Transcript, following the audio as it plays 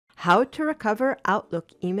How to recover Outlook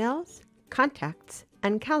emails, contacts,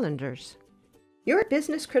 and calendars. Your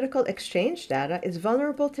business-critical Exchange data is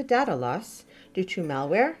vulnerable to data loss due to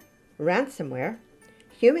malware, ransomware,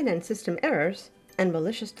 human and system errors, and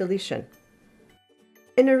malicious deletion.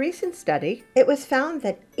 In a recent study, it was found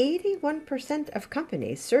that 81% of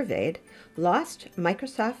companies surveyed lost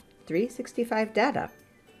Microsoft 365 data,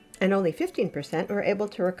 and only 15% were able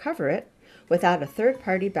to recover it without a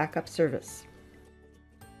third-party backup service.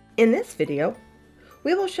 In this video,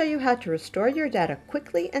 we will show you how to restore your data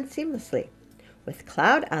quickly and seamlessly with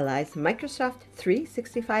Cloud Ally's Microsoft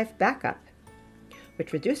 365 Backup,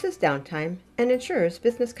 which reduces downtime and ensures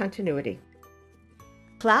business continuity.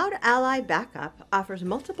 Cloud Ally Backup offers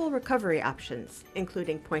multiple recovery options,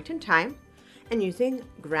 including point-in-time and using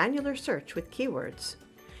granular search with keywords.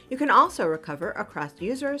 You can also recover across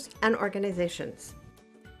users and organizations.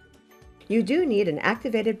 You do need an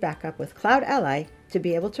activated backup with Cloud Ally to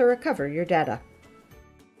be able to recover your data.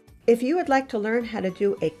 If you would like to learn how to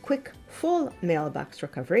do a quick full mailbox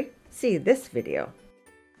recovery, see this video.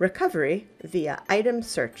 Recovery via item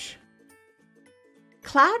search.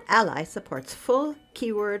 Cloud Ally supports full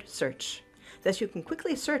keyword search, thus you can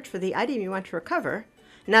quickly search for the item you want to recover,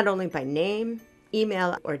 not only by name,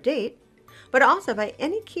 email, or date, but also by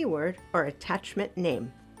any keyword or attachment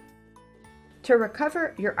name. To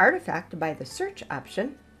recover your artifact by the search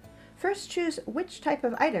option, first choose which type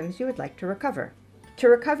of items you would like to recover. To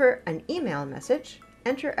recover an email message,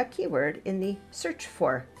 enter a keyword in the Search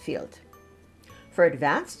For field. For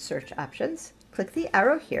advanced search options, click the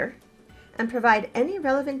arrow here and provide any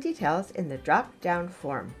relevant details in the drop-down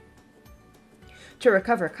form. To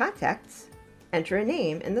recover contacts, enter a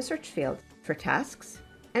name in the search field. For tasks,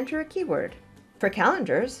 enter a keyword. For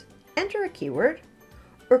calendars, enter a keyword,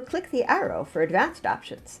 or click the arrow for advanced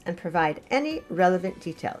options and provide any relevant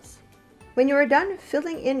details. When you are done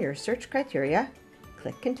filling in your search criteria,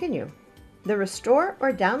 click Continue. The Restore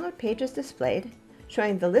or Download page is displayed,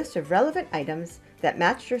 showing the list of relevant items that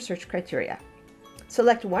match your search criteria.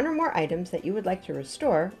 Select one or more items that you would like to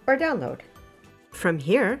restore or download. From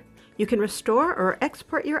here, you can restore or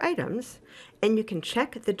export your items, and you can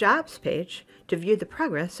check the Jobs page to view the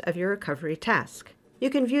progress of your recovery task. You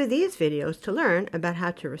can view these videos to learn about how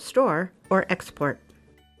to restore or export.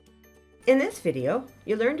 In this video,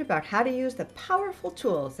 you learned about how to use the powerful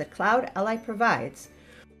tools that Cloud Ally provides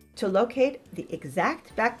to locate the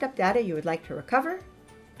exact backed up data you would like to recover,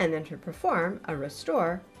 and then to perform a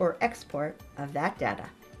restore or export of that data.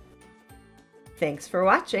 Thanks for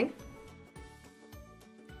watching.